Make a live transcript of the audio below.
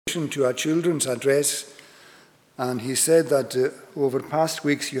to our children's address, and he said that over past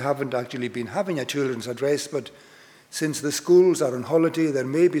weeks you haven't actually been having a children's address, but since the schools are on holiday, there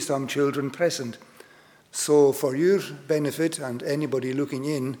may be some children present. So for your benefit and anybody looking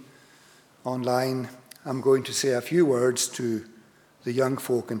in online, I'm going to say a few words to the young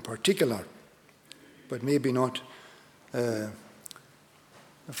folk in particular, but maybe not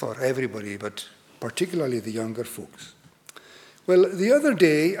for everybody, but particularly the younger folks. Well, the other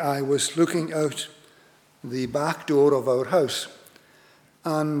day I was looking out the back door of our house,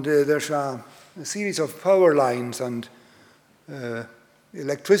 and there's a series of power lines and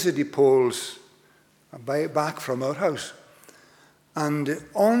electricity poles back from our house. And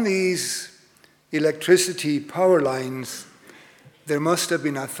on these electricity power lines, there must have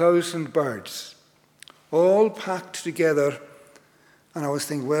been 1,000 birds, all packed together. And I was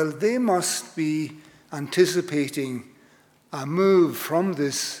thinking, well, they must be anticipating a move from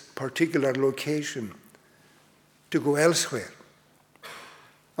this particular location to go elsewhere.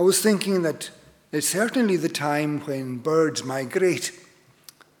 I was thinking that it's certainly the time when birds migrate.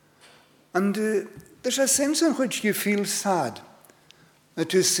 And there's a sense in which you feel sad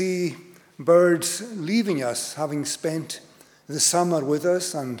to see birds leaving us, having spent the summer with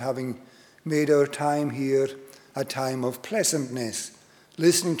us and having made our time here a time of pleasantness,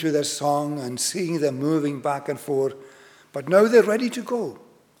 listening to their song and seeing them moving back and forth. But now they're ready to go.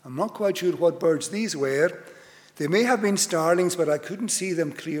 I'm not quite sure what birds these were. They may have been starlings, but I couldn't see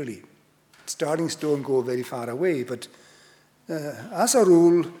them clearly. Starlings don't go very far away, but as a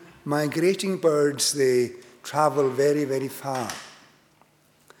rule, migrating birds, they travel very, very far.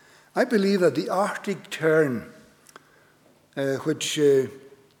 I believe that the Arctic tern, which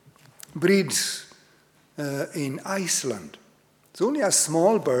breeds in Iceland, it's only a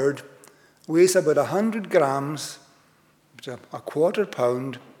small bird, weighs about 100 grams, a quarter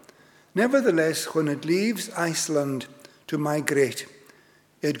pound. Nevertheless, when it leaves Iceland to migrate,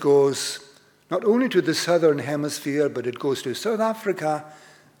 it goes not only to the southern hemisphere, but it goes to South Africa,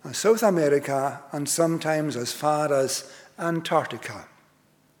 South America, and sometimes as far as Antarctica.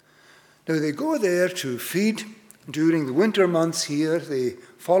 Now, they go there to feed during the winter months here. They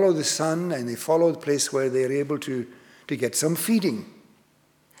follow the sun and they follow the place where they're able to get some feeding.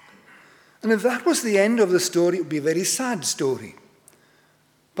 And if that was the end of the story, it would be a very sad story.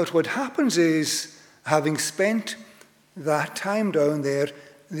 But what happens is, having spent that time down there,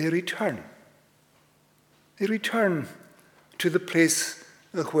 they return. They return to the place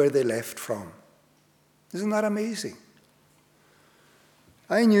where they left from. Isn't that amazing?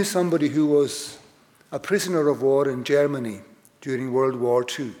 I knew somebody who was a prisoner of war in Germany during World War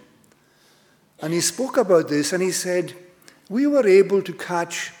II. And he spoke about this and he said, we were able to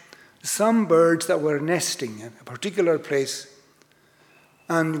catch some birds that were nesting in a particular place,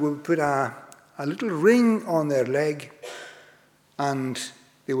 and we would put a little ring on their leg, and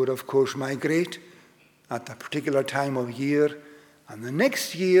they would, of course, migrate at a particular time of year, and the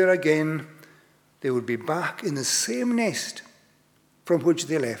next year again, they would be back in the same nest from which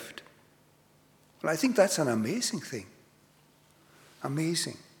they left. Well, I think that's an amazing thing.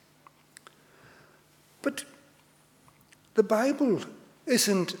 Amazing. But the Bible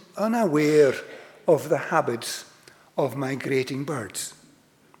isn't unaware of the habits of migrating birds.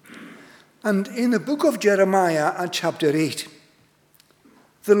 And in the book of Jeremiah at chapter 8,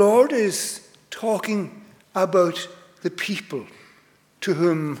 the Lord is talking about the people to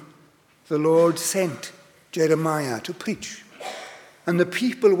whom the Lord sent Jeremiah to preach. And the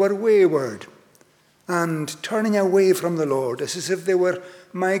people were wayward and turning away from the Lord. It's as if they were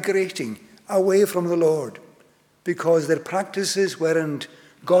migrating away from the Lord because their practices weren't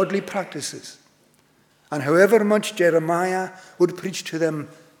godly practices. And however much Jeremiah would preach to them,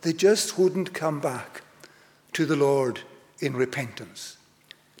 they just wouldn't come back to the Lord in repentance.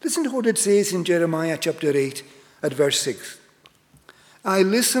 Listen to what it says in Jeremiah chapter 8 at verse 6. I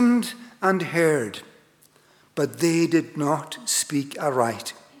listened and heard, but they did not speak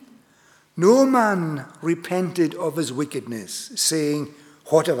aright. No man repented of his wickedness, saying,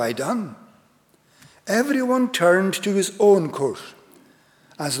 what have I done? Everyone turned to his own course,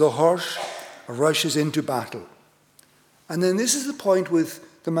 as the horse rushes into battle. And then this is the point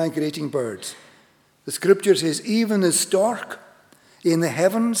with the migrating birds. The scripture says, even the stork in the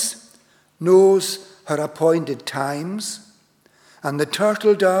heavens knows her appointed times, and the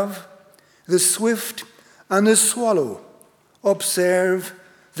turtle dove, the swift, and the swallow observe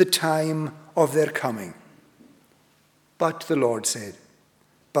the time of their coming. But the Lord said,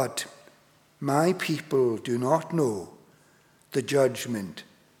 but my people do not know the judgment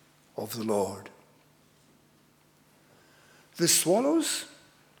of the Lord. The swallows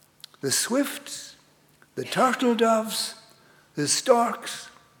the swifts, the turtle doves, the storks,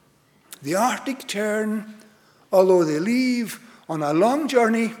 the Arctic tern, although they leave on a long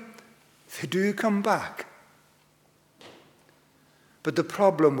journey, they do come back. But the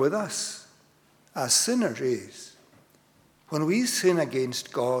problem with us as sinners is when we sin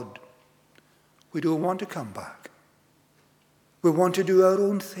against God, we don't want to come back. We want to do our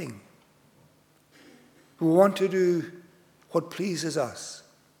own thing. We want to do what pleases us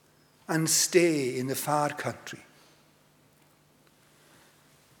and stay in the far country.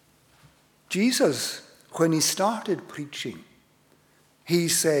 Jesus, when he started preaching, he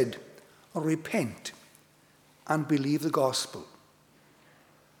said, repent and believe the gospel.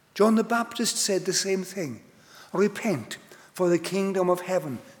 John the Baptist said the same thing. Repent, for the kingdom of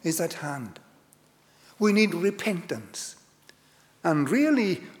heaven is at hand. We need repentance. And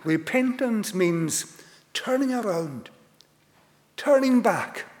really, repentance means turning around, turning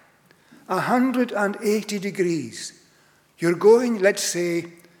back 180 degrees. You're going, let's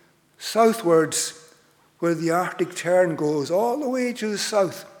say, southwards, where the Arctic tern goes, all the way to the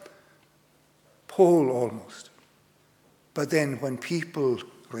south pole almost. But then when people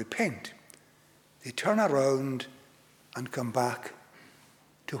repent, they turn around and come back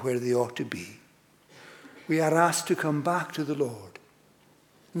to where they ought to be. We are asked to come back to the Lord.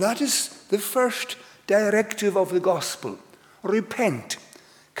 And that is the first directive of the gospel. Repent.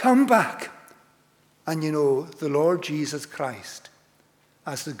 Come back. And you know, the Lord Jesus Christ,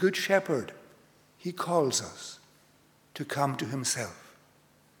 as the Good Shepherd, he calls us to come to himself.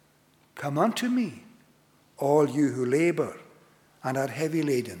 Come unto me, all you who labor and are heavy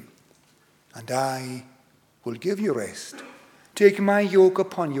laden, and I will give you rest. Take my yoke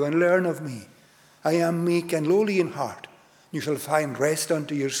upon you and learn of me. I am meek and lowly in heart. You shall find rest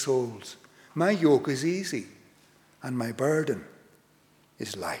unto your souls. My yoke is easy, and my burden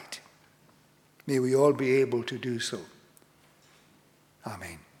is light. May we all be able to do so.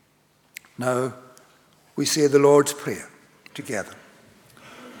 Amen. Now, we say the Lord's Prayer together.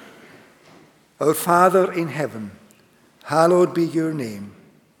 Our Father in heaven, hallowed be your name.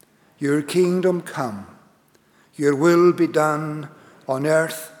 Your kingdom come. Your will be done on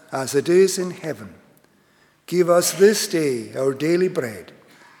earth as it is in heaven. Give us this day our daily bread,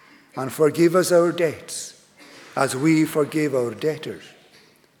 and forgive us our debts, as we forgive our debtors.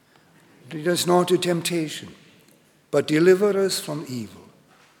 Lead us not to temptation, but deliver us from evil.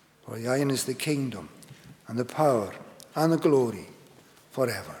 For thine is the kingdom, and the power, and the glory,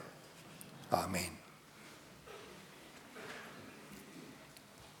 forever. Amen.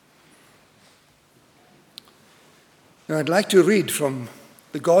 Now I'd like to read from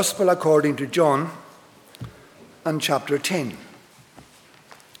the Gospel according to John and chapter 10.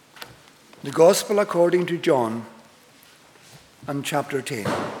 The Gospel according to John and chapter 10.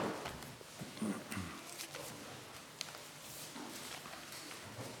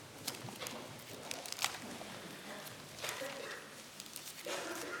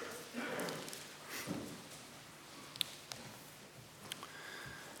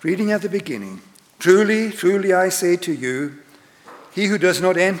 Reading at the beginning. Truly, truly I say to you, he who does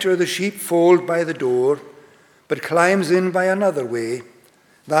not enter the sheepfold by the door, but climbs in by another way,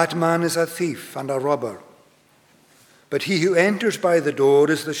 that man is a thief and a robber. But he who enters by the door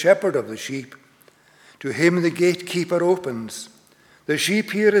is the shepherd of the sheep. To him the gatekeeper opens. The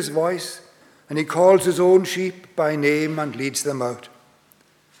sheep hear his voice, and he calls his own sheep by name and leads them out.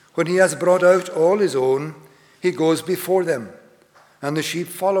 When he has brought out all his own, he goes before them, and the sheep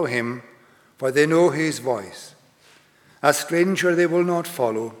follow him, for they know his voice. A stranger they will not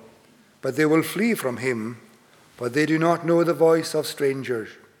follow, but they will flee from him, for they do not know the voice of strangers.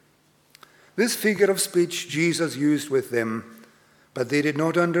 This figure of speech Jesus used with them, but they did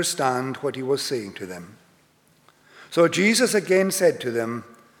not understand what he was saying to them. So Jesus again said to them,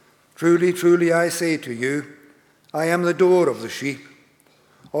 Truly, truly I say to you, I am the door of the sheep.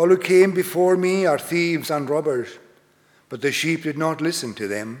 All who came before me are thieves and robbers, but the sheep did not listen to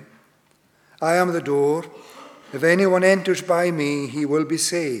them. I am the door. If anyone enters by me, he will be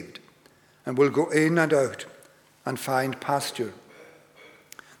saved, and will go in and out and find pasture.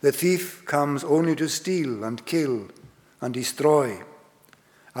 The thief comes only to steal and kill and destroy.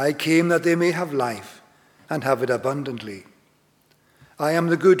 I came that they may have life and have it abundantly. I am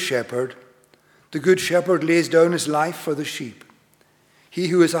the good shepherd. The good shepherd lays down his life for the sheep. He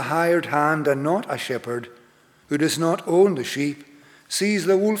who is a hired hand and not a shepherd, who does not own the sheep, sees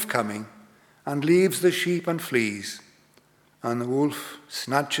the wolf coming and leaves the sheep and flees, and the wolf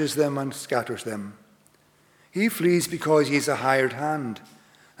snatches them and scatters them. He flees because he is a hired hand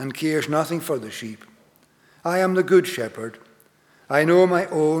and cares nothing for the sheep. I am the good shepherd. I know my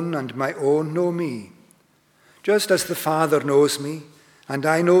own, and my own know me. Just as the Father knows me, and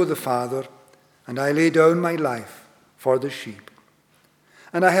I know the Father, and I lay down my life for the sheep.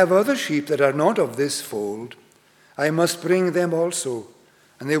 And I have other sheep that are not of this fold. I must bring them also,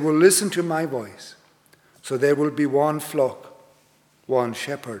 and they will listen to my voice. So there will be one flock, one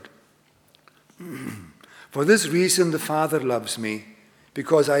shepherd. For this reason the Father loves me,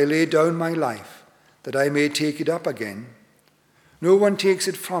 because I lay down my life, that I may take it up again. No one takes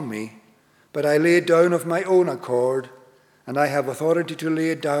it from me, but I lay it down of my own accord, and I have authority to lay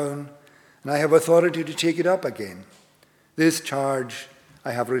it down, and I have authority to take it up again. This charge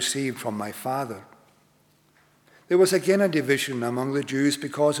I have received from my Father. There was again a division among the Jews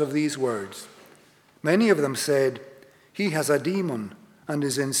because of these words. Many of them said, "He has a demon and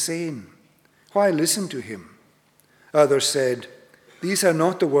is insane. Why listen to him?" Others said, "These are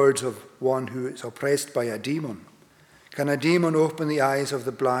not the words of one who is oppressed by a demon. Can a demon open the eyes of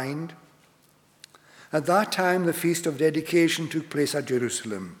the blind?" At that time, the feast of dedication took place at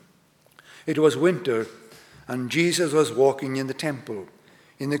Jerusalem. It was winter, and Jesus was walking in the temple,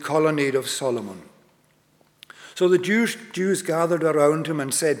 in the colonnade of Solomon. So the Jews gathered around him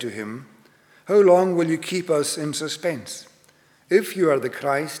and said to him, "How long will you keep us in suspense? If you are the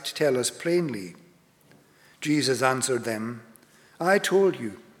Christ, tell us plainly." Jesus answered them, "I told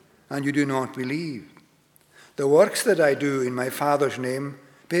you, and you do not believe. The works that I do in my Father's name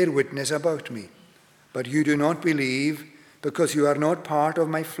bear witness about me, but you do not believe because you are not part of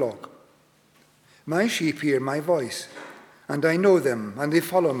my flock. My sheep hear my voice, and I know them, and they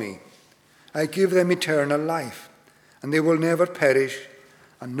follow me. I give them eternal life, and they will never perish,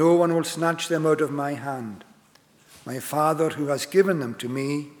 and no one will snatch them out of my hand. My Father, who has given them to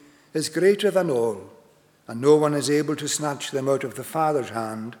me, is greater than all, and no one is able to snatch them out of the Father's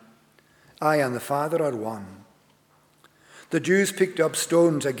hand. I and the Father are one." The Jews picked up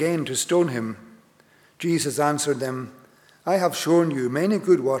stones again to stone him. Jesus answered them, "I have shown you many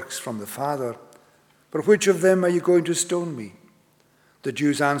good works from the Father. For which of them are you going to stone me?" The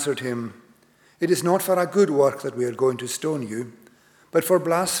Jews answered him, "It is not for a good work that we are going to stone you, but for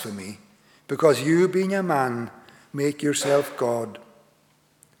blasphemy, because you, being a man, make yourself God."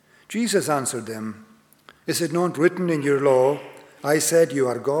 Jesus answered them, "Is it not written in your law, 'I said you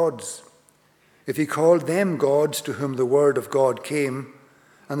are gods'? If he called them gods to whom the word of God came,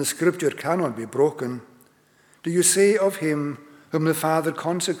 and the scripture cannot be broken, do you say of him whom the Father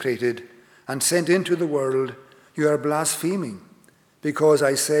consecrated and sent into the world, 'You are blaspheming, because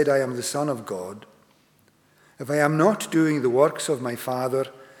I said I am the Son of God'? If I am not doing the works of my Father,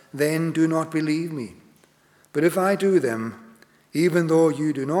 then do not believe me. But if I do them, even though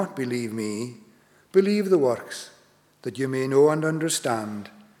you do not believe me, believe the works, that you may know and understand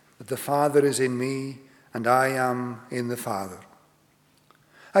that the Father is in me and I am in the Father."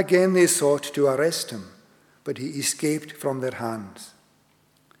 Again they sought to arrest him, but he escaped from their hands.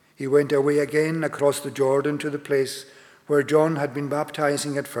 He went away again across the Jordan to the place where John had been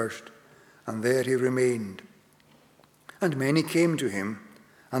baptizing at first, and there he remained. And many came to him,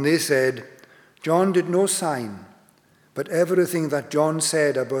 and they said, "John did no sign, but everything that John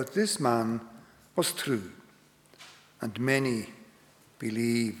said about this man was true." And many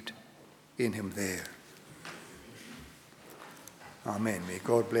believed in him there. Amen. May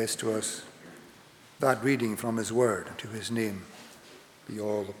God bless to us that reading from his word, and to his name be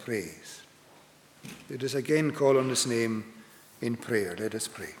all the praise. Let us again call on his name in prayer. Let us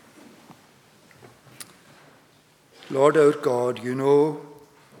pray. Lord our God, you know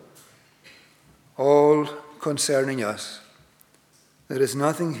all concerning us. There is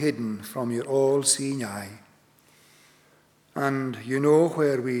nothing hidden from your all-seeing eye. And you know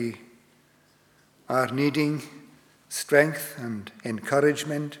where we are needing strength and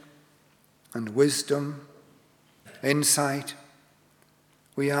encouragement and wisdom, insight.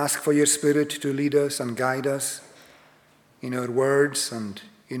 We ask for your Spirit to lead us and guide us in our words and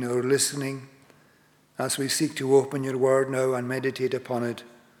in our listening as we seek to open your word now and meditate upon it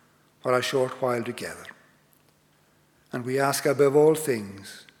for a short while together. And we ask above all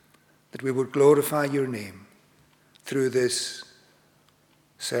things that we would glorify your name through this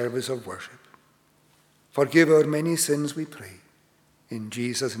service of worship. Forgive our many sins, we pray. In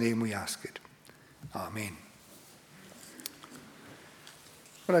Jesus' name we ask it. Amen.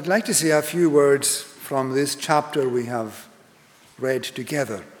 Well, I'd like to say a few words from this chapter we have read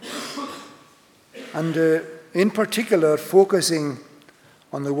together. And in particular, focusing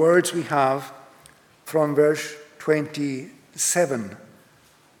on the words we have from verse 27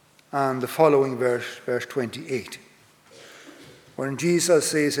 and the following verse, verse 28. When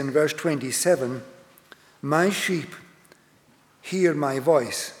Jesus says in verse 27, "My sheep hear my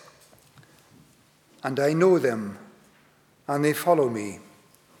voice, and I know them, and they follow me.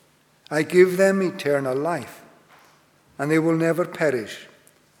 I give them eternal life, and they will never perish,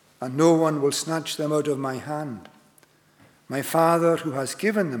 and no one will snatch them out of my hand. My Father, who has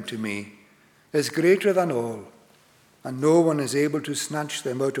given them to me, is greater than all, and no one is able to snatch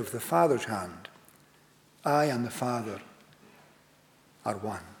them out of the Father's hand. I and the Father are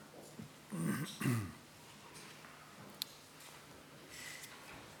one.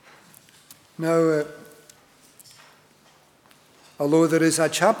 Now, although there is a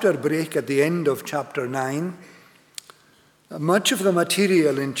chapter break at the end of chapter 9, much of the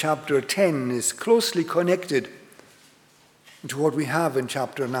material in chapter 10 is closely connected to what we have in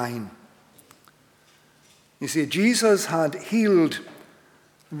chapter 9. You see, Jesus had healed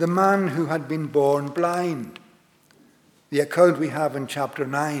the man who had been born blind, the account we have in chapter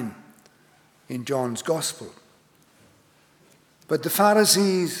 9 in John's Gospel. But the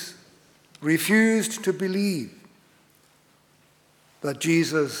Pharisees refused to believe that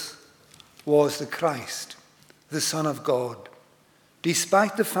Jesus was the Christ, the Son of God,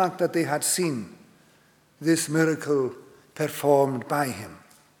 despite the fact that they had seen this miracle performed by him.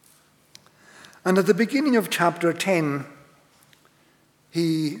 And at the beginning of chapter 10,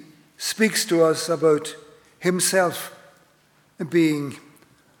 he speaks to us about himself being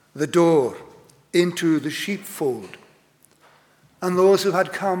the door into the sheepfold. And those who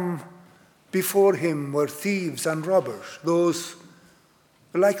had come before him were thieves and robbers, those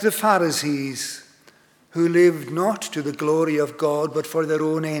like the Pharisees who lived not to the glory of God but for their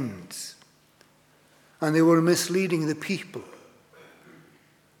own ends. And they were misleading the people.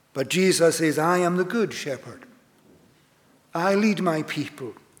 But Jesus says, I am the good shepherd. I lead my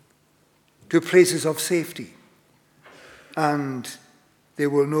people to places of safety, and they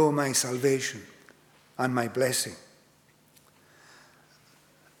will know my salvation and my blessing.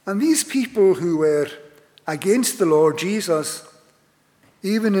 And these people who were against the Lord Jesus,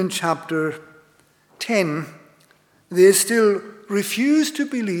 even in chapter 10, they still refuse to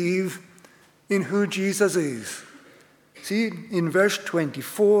believe in who Jesus is. See, in verse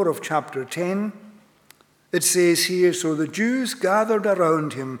 24 of chapter 10, it says here, so the Jews gathered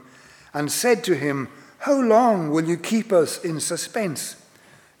around him and said to him, how long will you keep us in suspense?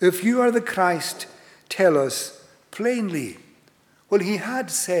 If you are the Christ, tell us plainly. Well, he had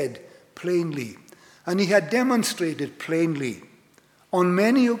said plainly, and he had demonstrated plainly on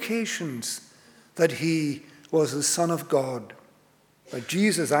many occasions that he was the Son of God. But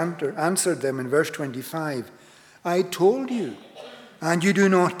Jesus answered them in verse 25, I told you, and you do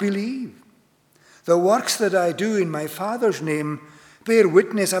not believe. The works that I do in my Father's name bear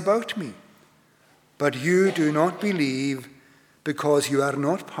witness about me. But you do not believe because you are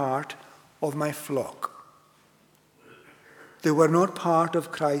not part of my flock. They were not part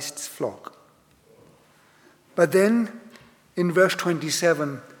of Christ's flock. But then, in verse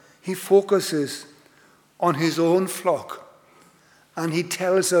 27, he focuses on his own flock, and he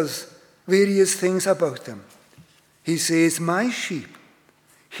tells us various things about them. He says, my sheep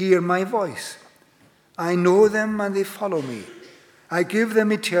hear my voice. I know them and they follow me. I give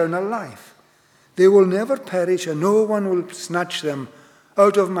them eternal life. They will never perish, and no one will snatch them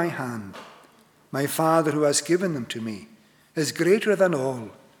out of my hand. My Father who has given them to me is greater than all,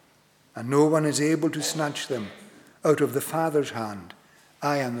 and no one is able to snatch them out of the Father's hand.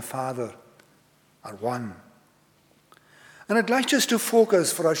 I and the Father are one. And I'd like just to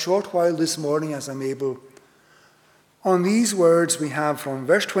focus for a short while this morning, as I'm able, on these words we have from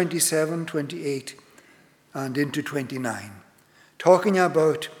verse 27, 28, and into 29, talking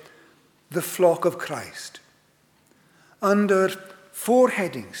about the flock of Christ, under 4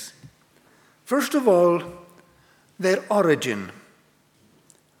 headings. First of all, their origin.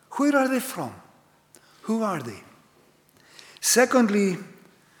 Where are they from? Who are they? Secondly,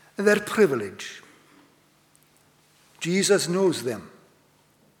 their privilege. Jesus knows them.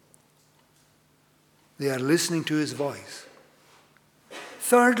 They are listening to his voice.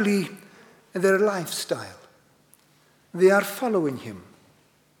 Thirdly, their lifestyle. They are following him.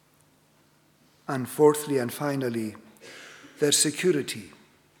 And fourthly and finally, their security.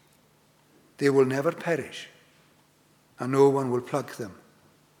 They will never perish, and no one will pluck them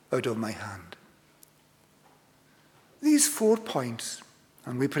out of my hand. These 4 points,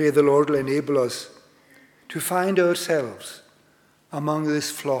 and we pray the Lord will enable us to find ourselves among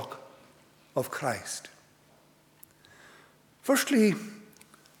this flock of Christ. Firstly,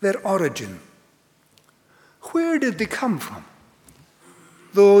 their origin. Where did they come from?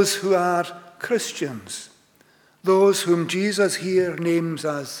 Those who are Christians, those whom Jesus here names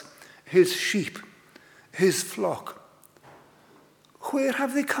as his sheep, his flock. where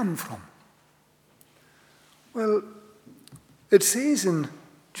have they come from? Well, it says in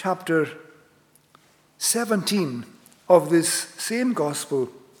chapter 17 of this same gospel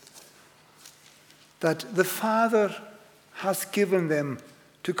that the Father has given them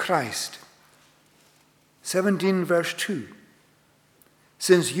to Christ. 17 verse 2.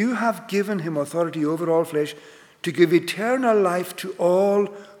 Since you have given him authority over all flesh to give eternal life to all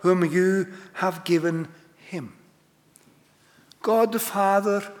whom you have given him. God the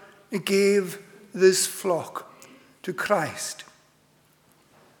Father gave this flock to Christ.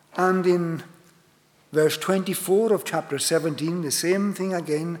 And in verse 24 of chapter 17, the same thing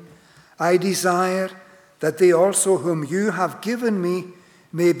again. I desire that they also whom you have given me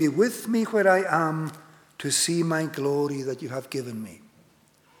may be with me where I am, to see my glory that you have given me.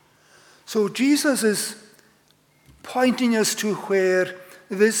 So Jesus is pointing us to where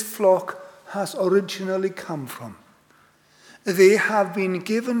this flock has originally come from. They have been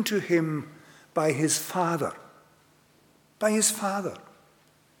given to him by his Father. By his Father.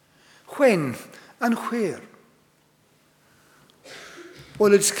 When and where?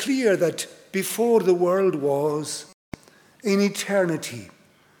 Well, it's clear that before the world was, in eternity,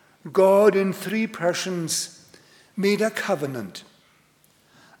 God in three persons made a covenant.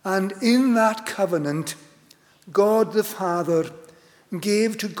 And in that covenant, God the Father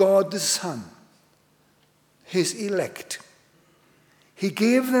gave to God the Son his elect. He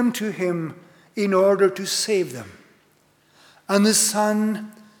gave them to him in order to save them. And the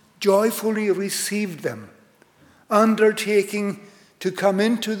Son joyfully received them, undertaking to come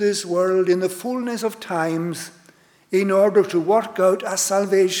into this world in the fullness of times in order to work out a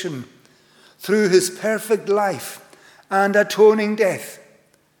salvation through his perfect life and atoning death,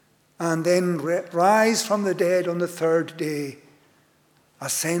 and then rise from the dead on the third day,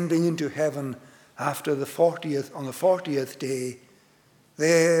 ascending into heaven on the 40th day,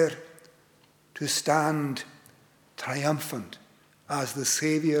 there to stand triumphant as the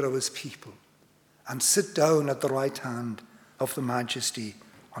Saviour of his people, and sit down at the right hand of the Majesty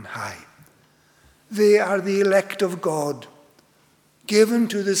on high. They are the elect of God, given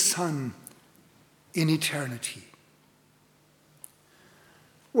to the Son in eternity.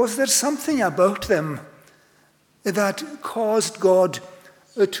 Was there something about them that caused God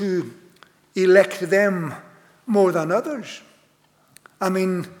to elect them more than others? I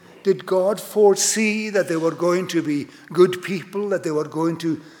mean, did God foresee that they were going to be good people, that they were going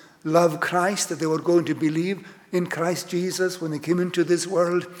to love Christ, that they were going to believe in Christ Jesus when they came into this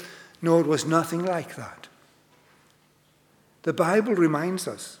world? No, it was nothing like that. The Bible reminds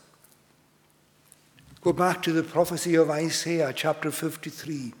us. Go back to the prophecy of Isaiah chapter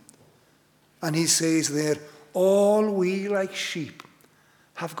 53. And he says there, all we like sheep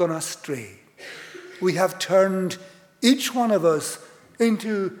have gone astray. We have turned each one of us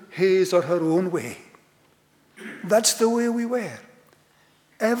into his or her own way. That's the way we were.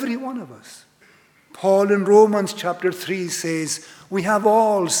 Every one of us. Paul in Romans chapter 3 says, we have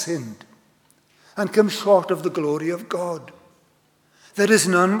all sinned and come short of the glory of God. There is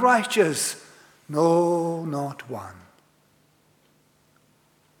none righteous, no, not one.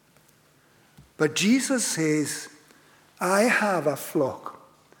 But Jesus says, I have a flock,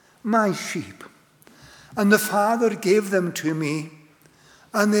 my sheep, and the Father gave them to me,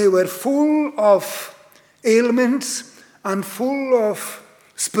 and they were full of ailments and full of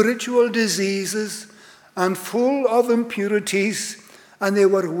spiritual diseases and full of impurities, and they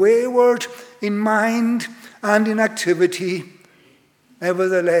were wayward in mind and in activity.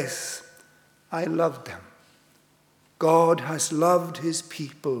 Nevertheless, I loved them. God has loved his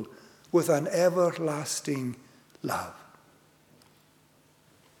people with an everlasting love.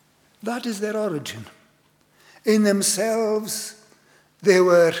 That is their origin. In themselves, they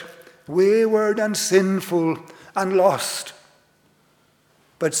were wayward and sinful and lost.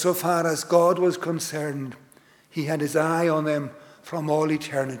 But so far as God was concerned, he had his eye on them from all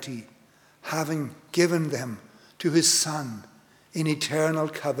eternity, having given them to his Son in eternal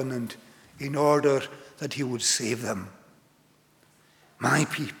covenant in order that he would save them. My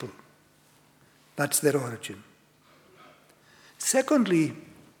people. That's their origin. Secondly,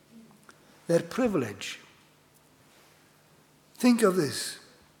 their privilege. Think of this.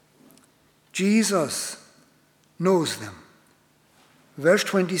 Jesus knows them. Verse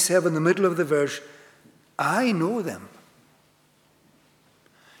 27, the middle of the verse, I know them.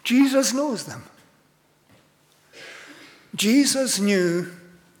 Jesus knows them. Jesus knew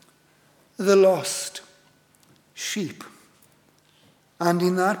the lost sheep. And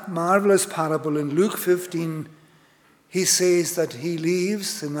in that marvelous parable in Luke 15, he says that he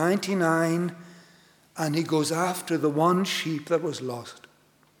leaves the 99 and he goes after the one sheep that was lost.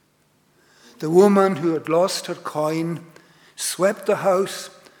 The woman who had lost her coin swept the house,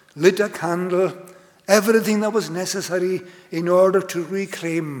 lit a candle, everything that was necessary in order to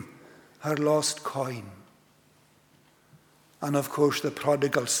reclaim her lost coin. And of course, the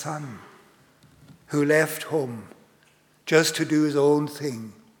prodigal son, who left home just to do his own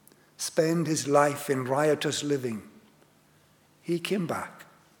thing, spend his life in riotous living, he came back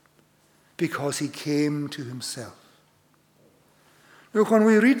because he came to himself. Look, when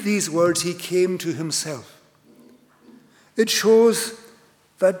we read these words, he came to himself, it shows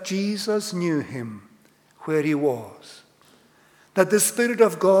that Jesus knew him where he was, that the Spirit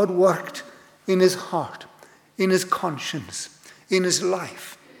of God worked in his heart, in his conscience, in his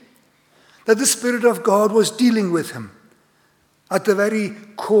life, that the Spirit of God was dealing with him at the very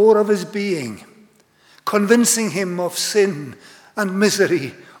core of his being, convincing him of sin and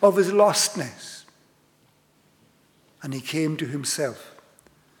misery, of his lostness. And he came to himself,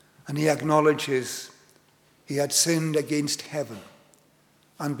 and he acknowledges he had sinned against heaven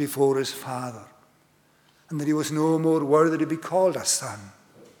and before his Father, and that he was no more worthy to be called a son.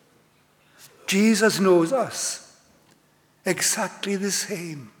 Jesus knows us exactly the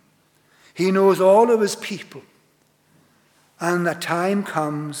same. He knows all of his people. And a time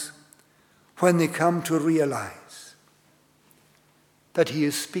comes when they come to realize that he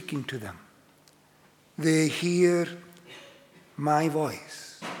is speaking to them. They hear my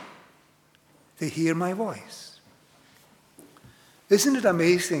voice. They hear my voice. Isn't it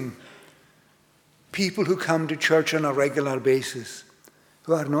amazing? People who come to church on a regular basis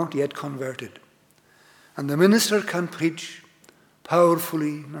who are not yet converted. And the minister can preach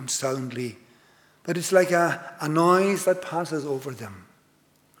powerfully and soundly, but it's like a noise that passes over them.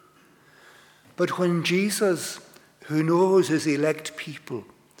 But when Jesus, who knows his elect people,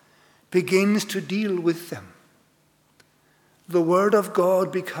 begins to deal with them, the Word of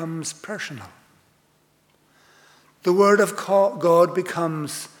God becomes personal. The Word of God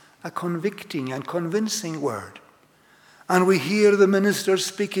becomes a convicting and convincing word. And we hear the minister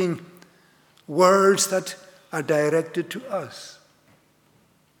speaking words that are directed to us.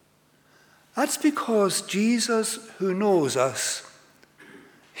 That's because Jesus, who knows us,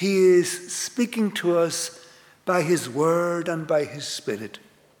 he is speaking to us by his word and by his Spirit.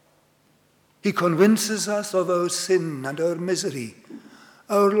 He convinces us of our sin and our misery,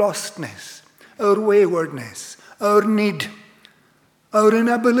 our lostness, our waywardness, our need, our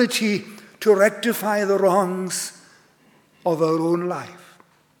inability to rectify the wrongs of our own life.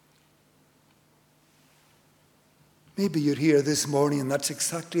 Maybe you're here this morning and that's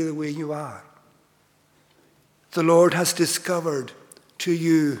exactly the way you are. The Lord has discovered to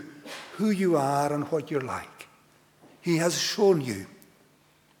you who you are and what you're like. He has shown you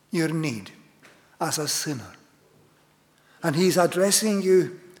your need as a sinner. And he's addressing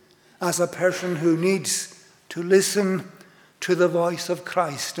you as a person who needs to listen to the voice of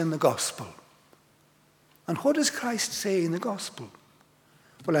Christ in the gospel. And what does Christ say in the gospel?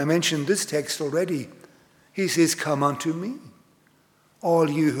 Well, I mentioned this text already. He says, "Come unto me, all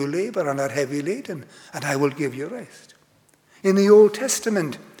you who labor and are heavy laden, and I will give you rest." In the Old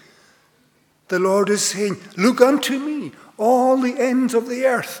Testament, the Lord is saying, "Look unto me, all the ends of the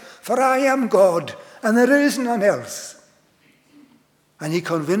earth, for I am God, and there is none else." And he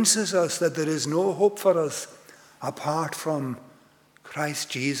convinces us that there is no hope for us apart from Christ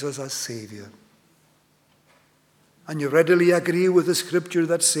Jesus as Savior. And you readily agree with the scripture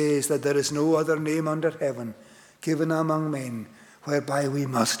that says that there is no other name under heaven given among men whereby we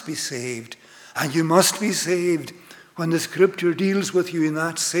must be saved. And you must be saved when the scripture deals with you in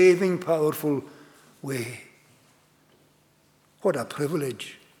that saving, powerful way. What a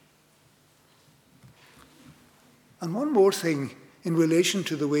privilege. And one more thing in relation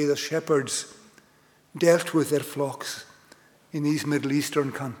to the way the shepherds dealt with their flocks in these Middle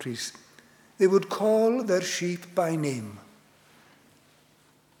Eastern countries. They would call their sheep by name.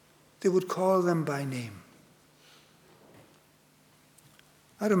 They would call them by name.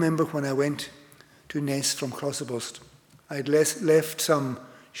 I remember when I went to Ness from Crossabust, I'd left some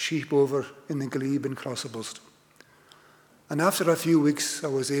sheep over in the glebe in Crossabust. And after a few weeks, I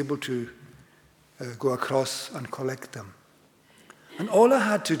was able to go across and collect them. And all I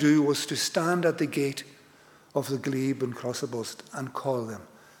had to do was to stand at the gate of the glebe in Crossabust and call them.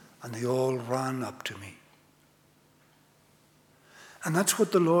 And they all ran up to me. And that's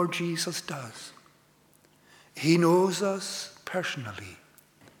what the Lord Jesus does. He knows us personally.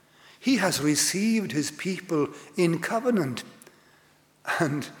 He has received his people in covenant.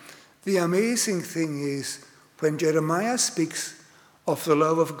 And the amazing thing is, when Jeremiah speaks of the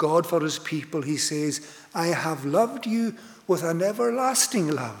love of God for his people, he says, I have loved you with an everlasting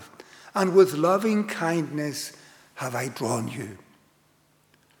love, and with loving kindness have I drawn you.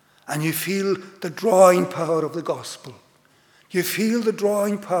 And you feel the drawing power of the gospel. You feel the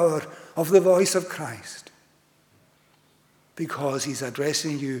drawing power of the voice of Christ, because he's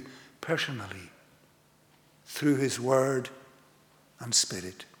addressing you personally through his word and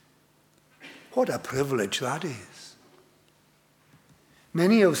spirit. What a privilege that is.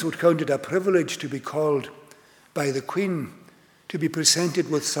 Many of us would count it a privilege to be called by the Queen, to be presented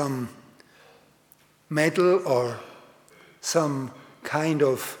with some medal or some kind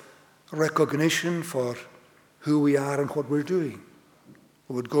of recognition for who we are and what we're doing.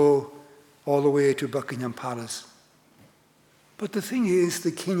 We would go all the way to Buckingham Palace. But the thing is,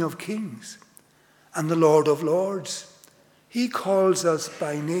 the King of Kings and the Lord of Lords, he calls us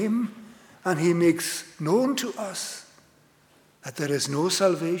by name, and he makes known to us that there is no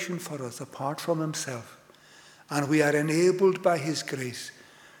salvation for us apart from himself. And we are enabled by his grace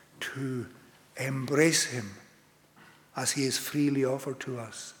to embrace him as he is freely offered to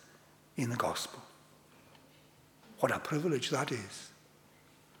us in the gospel. What a privilege that is.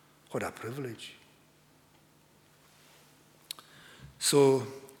 What a privilege. So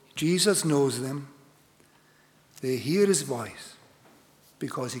Jesus knows them. They hear his voice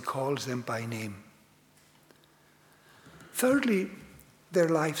because he calls them by name. Thirdly, their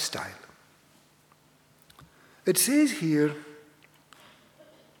lifestyle. It says here,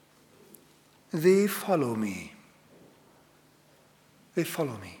 they follow me. They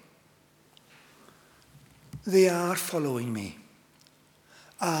follow me. They are following me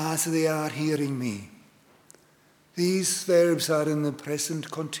as they are hearing me. These verbs are in the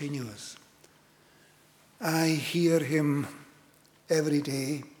present continuous. I hear him every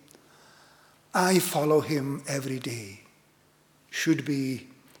day. I follow him every day. Should be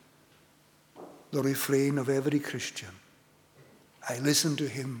the refrain of every Christian. I listen to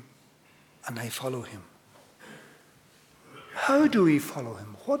him and I follow him. How do we follow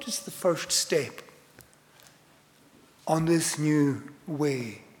him? What is the first step on this new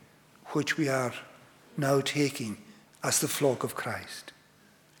way which we are now taking as the flock of Christ?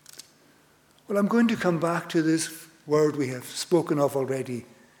 Well, I'm going to come back to this word we have spoken of already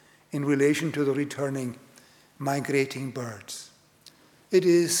in relation to the returning, migrating birds. It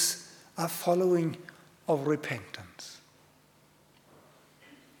is a following of repentance.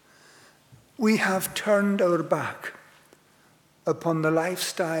 We have turned our back upon the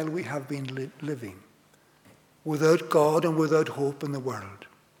lifestyle we have been living, without God and without hope in the world.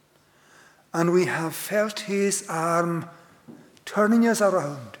 And we have felt his arm turning us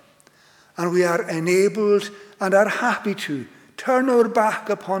around, and we are enabled and are happy to turn our back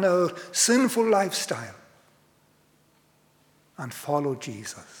upon our sinful lifestyle and follow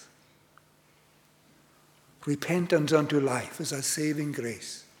Jesus. Repentance unto life is a saving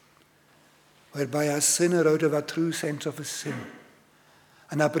grace, whereby a sinner, out of a true sense of his sin,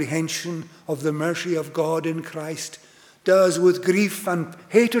 an apprehension of the mercy of God in Christ, does with grief and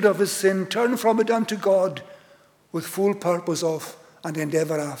hatred of his sin turn from it unto God with full purpose of and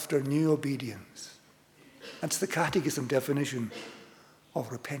endeavour after new obedience. That's the Catechism definition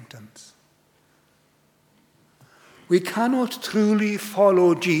of repentance. We cannot truly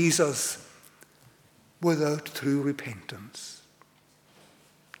follow Jesus without true repentance.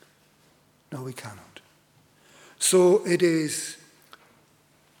 No, we cannot. So it is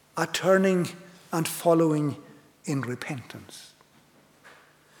a turning and following in repentance.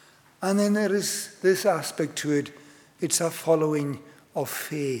 And then there is this aspect to it. It's a following of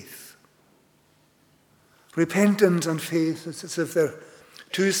faith. Repentance and faith, it's as if they're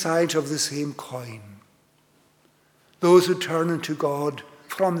two sides of the same coin. Those who turn unto God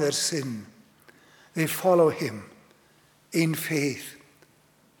from their sin, they follow him in faith.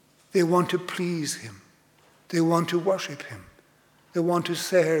 They want to please him. They want to worship him. They want to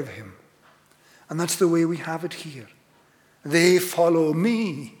serve him. And that's the way we have it here. They follow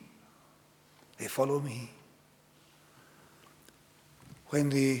me. They follow me. When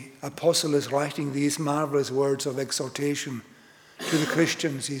the apostle is writing these marvelous words of exhortation to the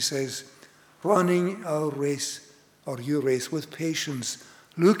Christians, he says, running our race, or your race, with patience,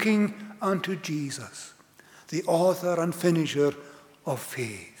 looking unto Jesus, the author and finisher of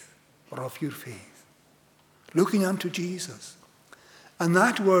faith, or of your faith. Looking unto Jesus. And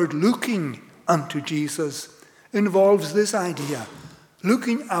that word, looking unto Jesus, involves this idea,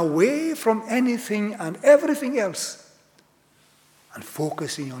 looking away from anything and everything else and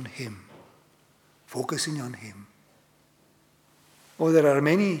focusing on him. Focusing on him. Oh, there are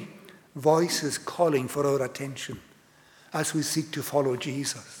many voices calling for our attention. as we seek to follow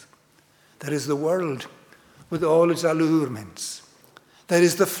Jesus. There is the world with all its allurements. There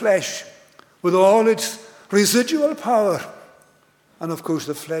is the flesh with all its residual power. And of course,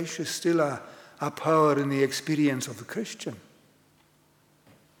 the flesh is still a power in the experience of the Christian.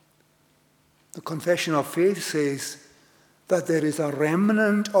 The Confession of Faith says that there is a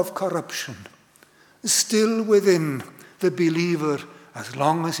remnant of corruption still within the believer as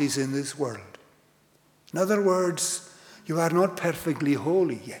long as he's in this world. In other words, you are not perfectly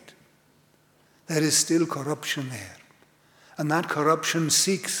holy yet. There is still corruption there. And that corruption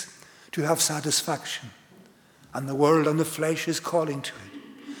seeks to have satisfaction. And the world and the flesh is calling to it.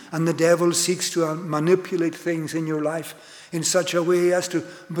 And the devil seeks to manipulate things in your life in such a way as to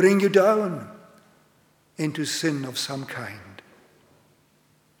bring you down into sin of some kind.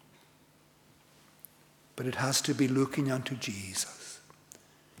 But it has to be looking unto Jesus.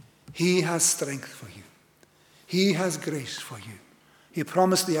 He has strength for you. He has grace for you. He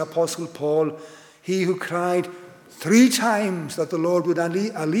promised the Apostle Paul, he who cried 3 times that the Lord would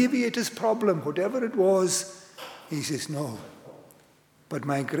alleviate his problem, whatever it was, he says, no, but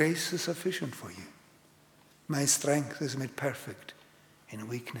my grace is sufficient for you. My strength is made perfect in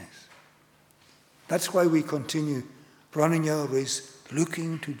weakness. That's why we continue running our race,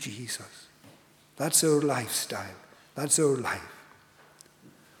 looking to Jesus. That's our lifestyle. That's our life.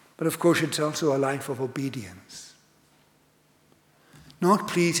 But of course, it's also a life of obedience. Not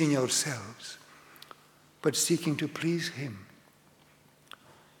pleasing ourselves, but seeking to please him.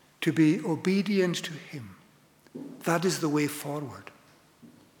 To be obedient to him. That is the way forward.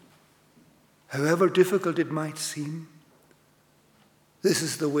 However difficult it might seem, this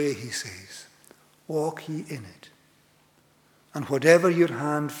is the way, he says. Walk ye in it. And whatever your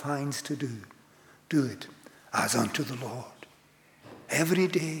hand finds to do, do it as unto the Lord. Every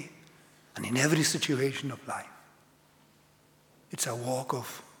day and in every situation of life. It's a walk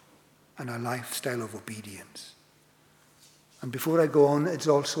of and a lifestyle of obedience. And before I go on, it's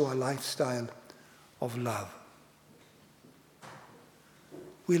also a lifestyle of love.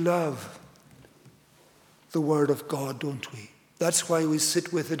 We love the Word of God, don't we? That's why we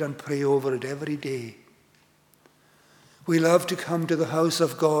sit with it and pray over it every day. We love to come to the house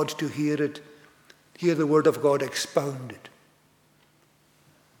of God to hear the Word of God expounded.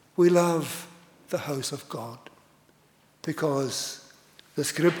 We love the house of God because the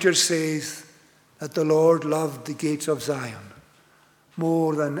Scripture says that the Lord loved the gates of Zion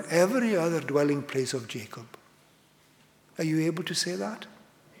more than every other dwelling place of Jacob. Are you able to say that?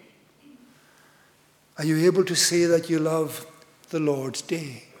 Are you able to say that you love the Lord's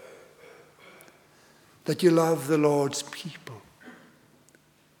day? That you love the Lord's people?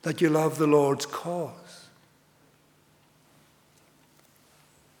 That you love the Lord's cause?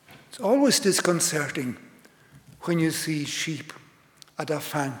 It's always disconcerting when you see sheep at a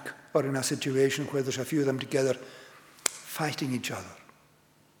fank or in a situation where there's a few of them together fighting each other.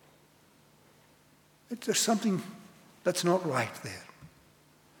 There's something that's not right there.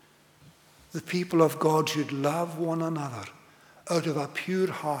 The people of God should love one another out of a pure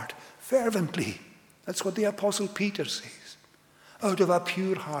heart, fervently. That's what the Apostle Peter says. Out of a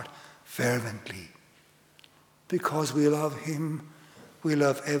pure heart, fervently. Because we love him, we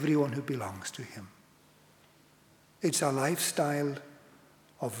love everyone who belongs to him. It's a lifestyle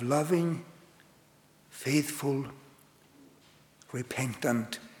of loving, faithful,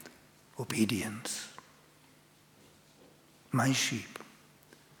 repentant obedience. My sheep.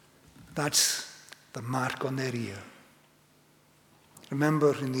 That's the mark on their ear.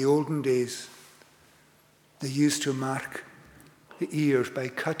 Remember, in the olden days, they used to mark the ears by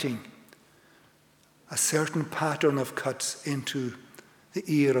cutting a certain pattern of cuts into the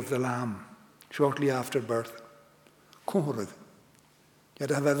ear of the lamb shortly after birth. Cóhrug. You had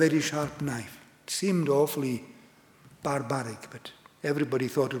to have a very sharp knife. It seemed awfully barbaric, but everybody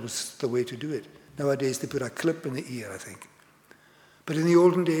thought it was the way to do it. Nowadays, they put a clip in the ear, I think. But in the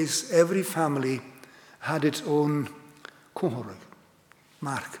olden days, every family had its own cóhrug,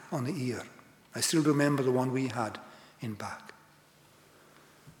 mark on the ear. I still remember the one we had in back.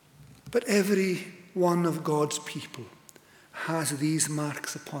 But every one of God's people has these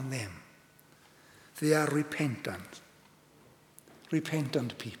marks upon them. They are repentant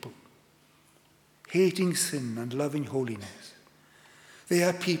people, hating sin and loving holiness. They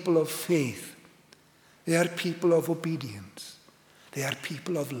are people of faith. They are people of obedience. They are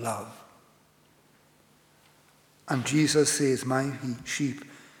people of love. And Jesus says, my sheep,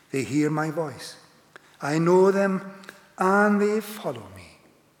 they hear my voice. I know them and they follow me.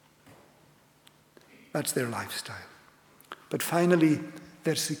 That's their lifestyle. But finally,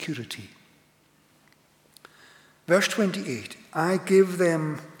 their security. Verse 28, I give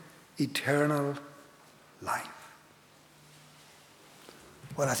them eternal life.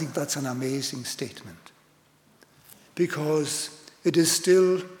 Well, I think that's an amazing statement, because it is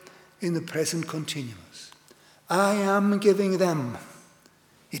still in the present continuous. I am giving them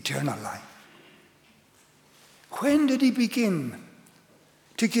eternal life. When did he begin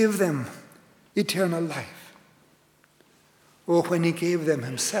to give them eternal life? Or when he gave them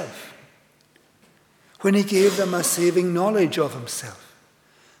himself. When he gave them a saving knowledge of himself.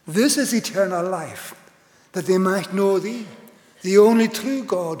 This is eternal life, that they might know thee, the only true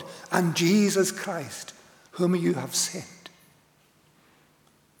God, and Jesus Christ, whom you have sent.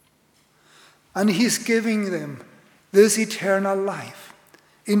 And he's giving them this eternal life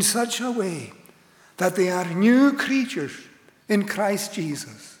in such a way that they are new creatures in Christ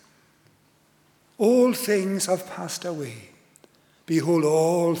Jesus. All things have passed away. Behold,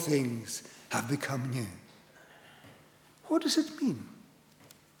 all things have become new. What does it mean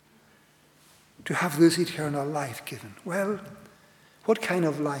to have this eternal life given? Well, what kind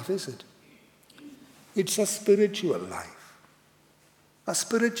of life is it? It's a spiritual life. A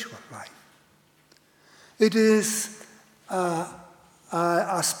spiritual life. It is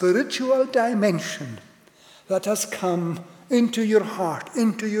a spiritual dimension that has come into your heart,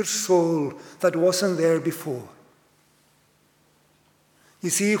 into your soul, that wasn't there before. You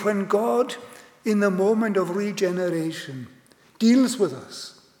see, when God, in the moment of regeneration, deals with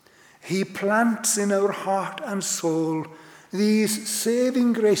us, he plants in our heart and soul these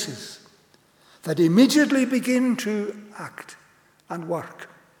saving graces that immediately begin to act and work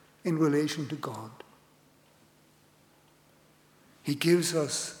in relation to God. He gives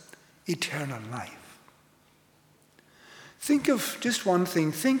us eternal life. Think of just one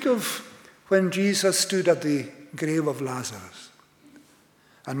thing. Think of when Jesus stood at the grave of Lazarus.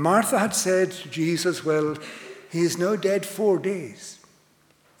 And Martha had said to Jesus, well, he is now dead 4 days.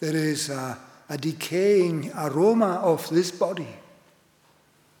 There is a decaying aroma of this body.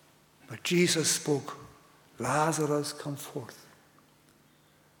 But Jesus spoke, Lazarus, come forth.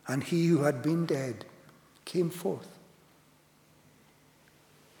 And he who had been dead came forth.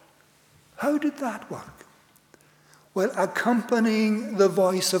 How did that work? Well, accompanying the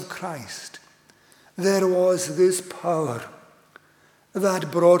voice of Christ, there was this power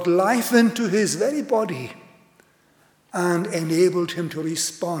that brought life into his very body and enabled him to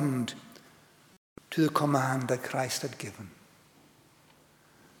respond to the command that Christ had given.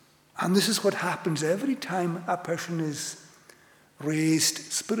 And this is what happens every time a person is raised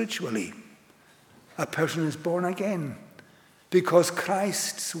spiritually. A person is born again, because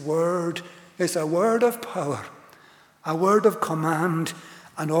Christ's word is a word of power, a word of command,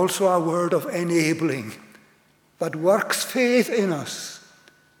 and also a word of enabling that works faith in us,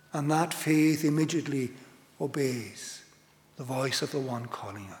 and that faith immediately obeys the voice of the one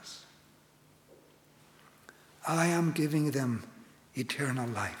calling us. I am giving them eternal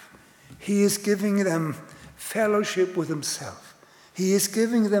life. He is giving them fellowship with himself. He is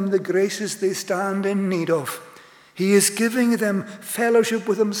giving them the graces they stand in need of. He is giving them fellowship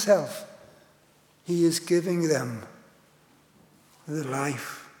with himself. He is giving them the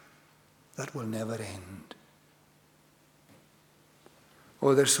life that will never end.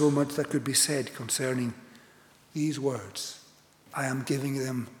 Oh, there's so much that could be said concerning these words. I am giving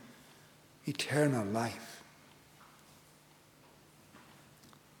them eternal life.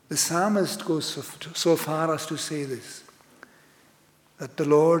 The psalmist goes so far as to say this, that the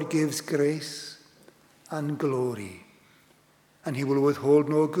Lord gives grace and glory, and he will withhold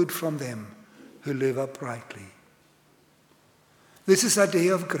no good from them who live uprightly. This is a day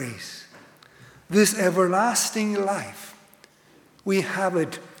of grace. This everlasting life, we have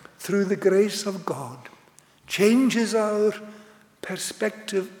it through the grace of God, changes our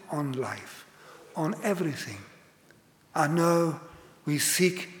perspective on life, on everything. And now we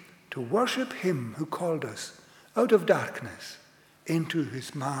seek to worship him who called us out of darkness into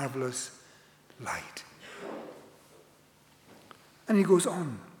his marvelous light. And he goes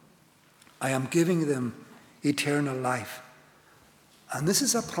on, I am giving them eternal life. And this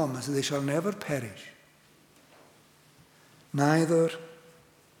is a promise, they shall never perish. Neither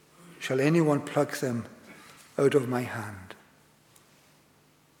shall anyone pluck them out of my hand.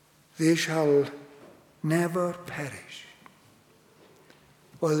 They shall never perish.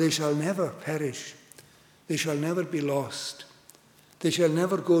 Well, they shall never perish. They shall never be lost. They shall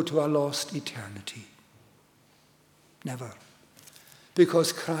never go to a lost eternity. Never.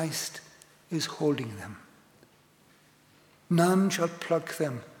 Because Christ is holding them. None shall pluck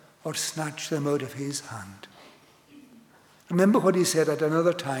them or snatch them out of his hand. Remember what he said at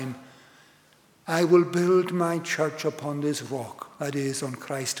another time, I will build my church upon this rock, that is, on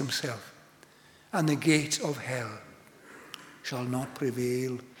Christ himself, and the gates of hell shall not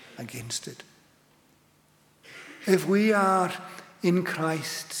prevail against it. If we are in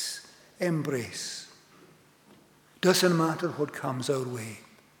Christ's embrace, doesn't matter what comes our way,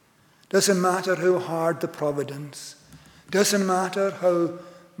 doesn't matter how hard the providence, doesn't matter how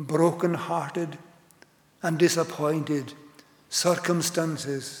broken-hearted and disappointed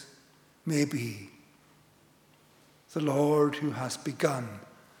circumstances may be, the Lord who has begun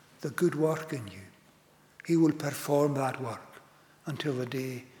the good work in you, he will perform that work until the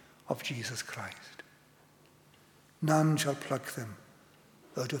day of Jesus Christ. None shall pluck them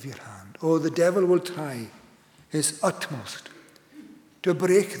out of your hand. Oh, the devil will try his utmost to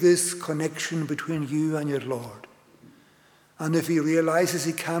break this connection between you and your Lord. And if he realizes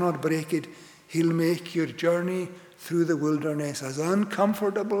he cannot break it, he'll make your journey through the wilderness as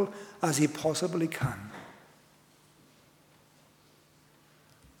uncomfortable as he possibly can.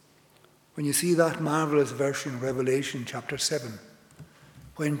 When you see that marvelous verse in Revelation chapter 7,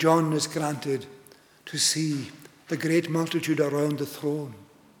 when John is granted to see the great multitude around the throne,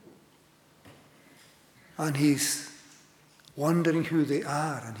 and he's wondering who they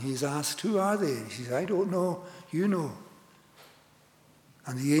are, and he's asked, who are they? He says, I don't know, you know.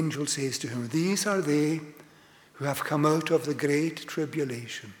 And the angel says to him, these are they who have come out of the great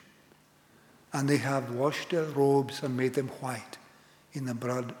tribulation, and they have washed their robes and made them white in the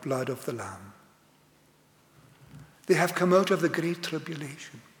blood of the Lamb. They have come out of the great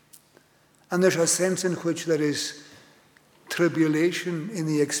tribulation. And there's a sense in which there is tribulation in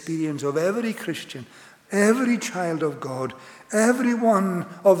the experience of every Christian, every child of God, every one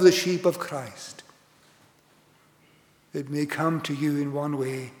of the sheep of Christ. It may come to you in one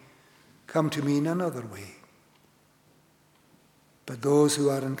way, come to me in another way. But those who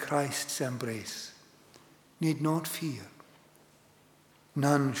are in Christ's embrace need not fear.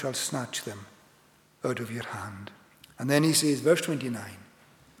 None shall snatch them out of your hand. And then he says, verse 29,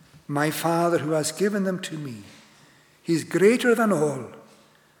 my Father who has given them to me, he's greater than all,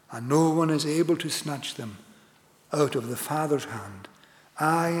 and no one is able to snatch them out of the Father's hand.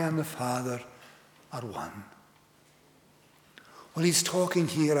 I and the Father are one. Well, he's talking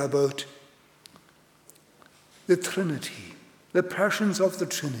here about the Trinity, the persons of the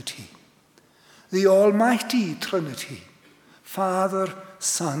Trinity, the Almighty Trinity, Father,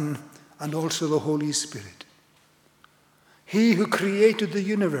 Son, and also the Holy Spirit. He who created the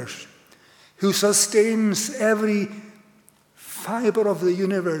universe, who sustains every fiber of the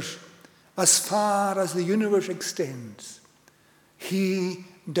universe as far as the universe extends, he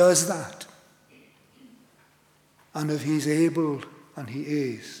does that. And if he's able, and he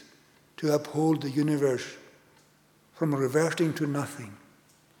is, to uphold the universe from reverting to nothing,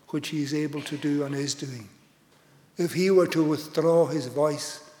 which he is able to do and is doing, if he were to withdraw his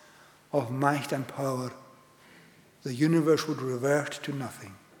voice of might and power, the universe would revert to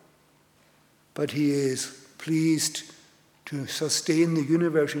nothing. But he is pleased to sustain the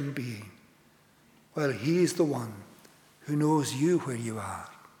universe in being. Well, he is the one who knows you where you are.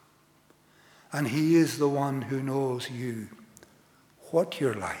 And he is the one who knows you, what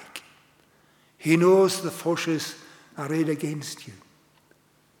you're like. He knows the forces arrayed against you.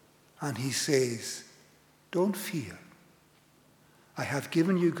 And he says, don't fear. I have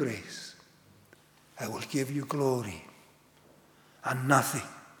given you grace. I will give you glory. And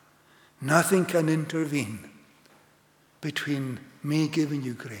nothing can intervene between me giving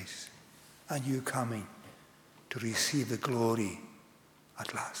you grace and you coming to receive the glory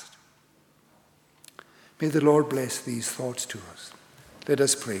at last. May the Lord bless these thoughts to us. Let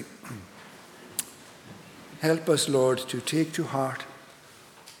us pray. Help us, Lord, to take to heart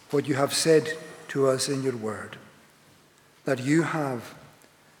what you have said to us in your word, that you have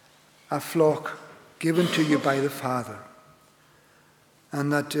a flock given to you by the Father,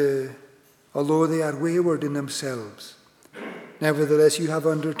 and that although they are wayward in themselves, nevertheless you have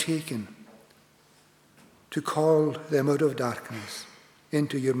undertaken to call them out of darkness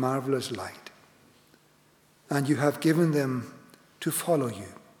into your marvelous light. And you have given them to follow you,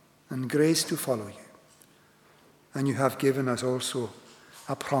 and grace to follow you. And you have given us also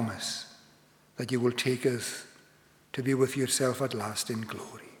a promise that you will take us to be with yourself at last in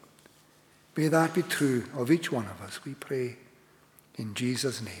glory. May that be true of each one of us, we pray in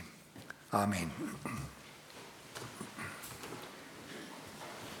Jesus' name. Amen.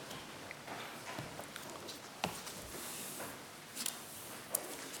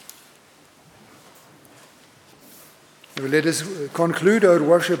 Let us conclude our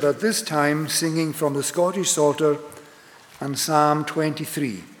worship at this time singing from the Scottish Psalter and Psalm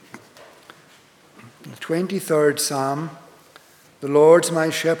 23. The 23rd Psalm. The Lord's my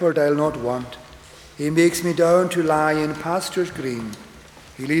shepherd, I'll not want. He makes me down to lie in pastures green.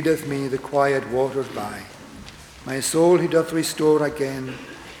 He leadeth me the quiet waters by. My soul he doth restore again,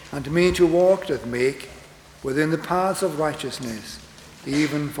 and me to walk doth make within the paths of righteousness,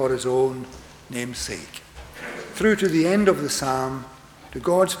 even for his own name's sake. Through to the end of the psalm, to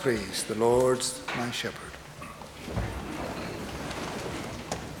God's praise, the Lord's my shepherd.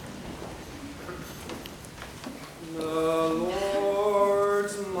 The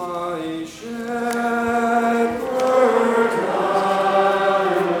Lord's my shepherd.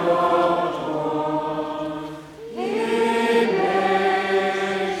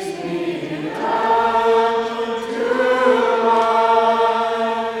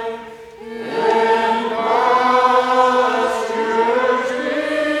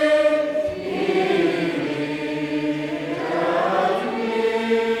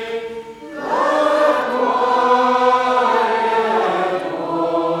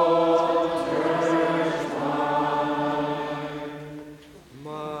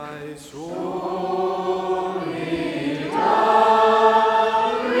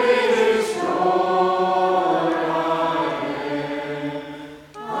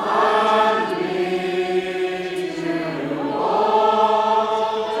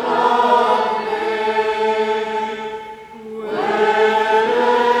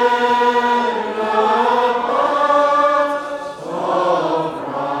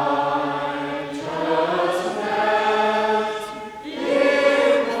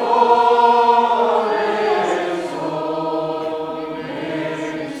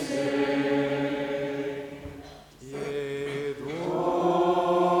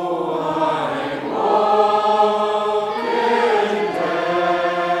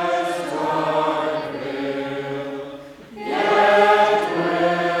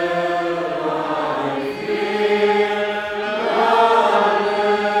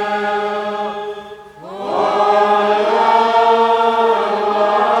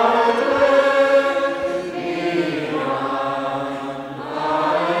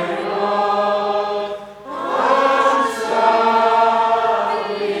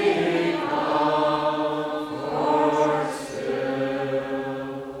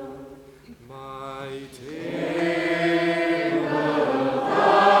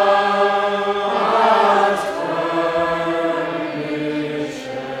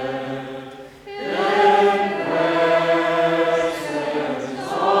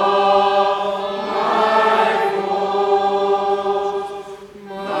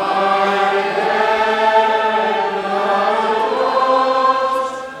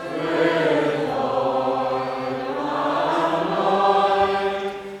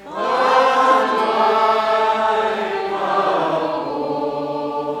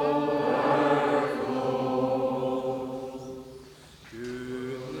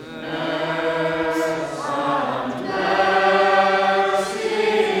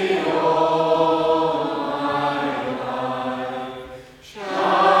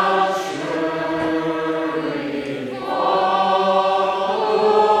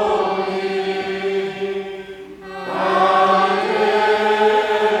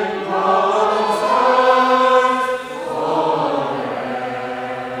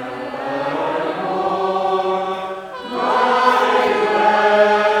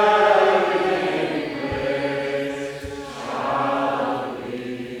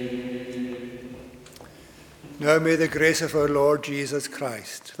 Now may the grace of our Lord Jesus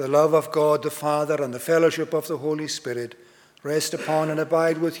Christ, the love of God the Father, and the fellowship of the Holy Spirit rest upon and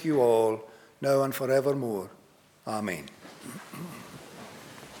abide with you all, now and forevermore. Amen.